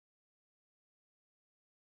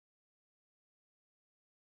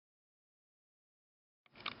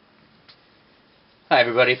Hi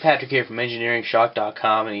everybody, Patrick here from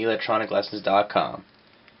EngineeringShock.com and ElectronicLessons.com.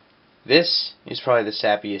 This is probably the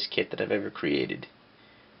sappiest kit that I've ever created.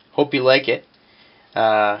 Hope you like it.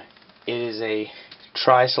 It is a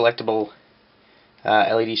tri-selectable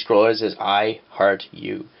LED scroller that says I Heart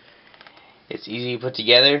You. It's easy to put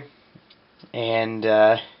together, and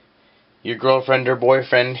your girlfriend or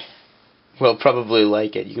boyfriend will probably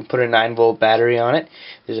like it. You can put a 9-volt battery on it.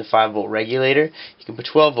 There's a 5-volt regulator. You can put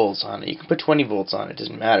 12 volts on it. You can put 20 volts on it. It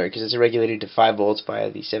doesn't matter because it's regulated to 5 volts by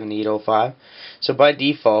the 7805. So by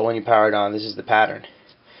default, when you power it on, this is the pattern.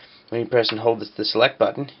 When you press and hold the select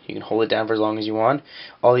button, you can hold it down for as long as you want.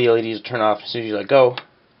 All the LEDs will turn off as soon as you let go.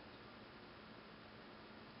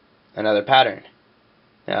 Another pattern.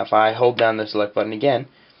 Now if I hold down the select button again,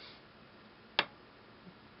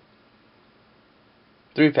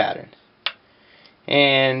 3 patterns.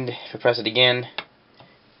 And if I press it again,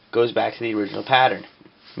 it goes back to the original pattern.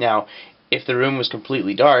 Now, if the room was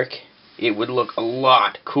completely dark, it would look a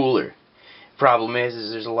lot cooler. Problem is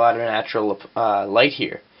there's a lot of natural light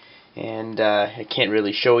here, and I can't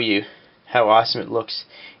really show you how awesome it looks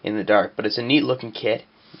in the dark. But it's a neat looking kit.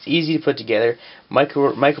 It's easy to put together.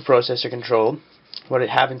 Microprocessor controlled. What it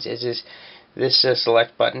happens is this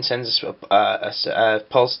select button sends a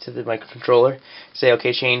pulse to the microcontroller. Say,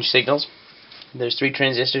 okay, change signals. There's 3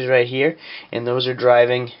 transistors right here, and those are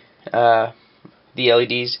driving the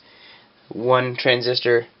LEDs. 1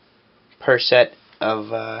 transistor per set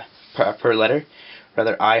of per letter.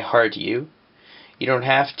 Rather, I Heart You. You don't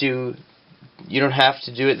have to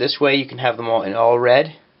do it this way. You can have them all in all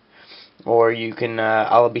red, or you can.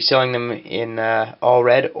 I'll be selling them in all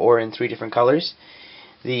red or in 3 different colors.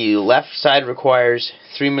 The left side requires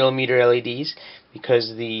 3mm LEDs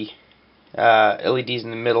because the LEDs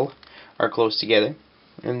in the middle are close together,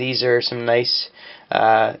 and these are some nice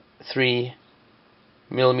 3mm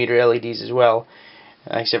LEDs as well,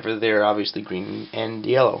 except for they're obviously green and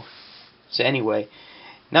yellow. So anyway,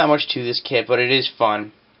 not much to this kit, but it is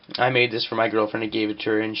fun. I made this for my girlfriend and gave it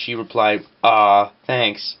to her, and she replied, "Ah,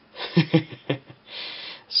 thanks."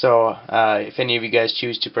 So if any of you guys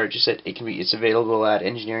choose to purchase it, it's available at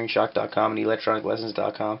EngineeringShock.com and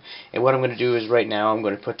ElectronicLessons.com. And what I'm going to do is right now I'm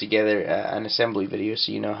going to put together an assembly video so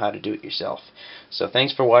you know how to do it yourself. So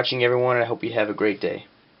thanks for watching, everyone, and I hope you have a great day.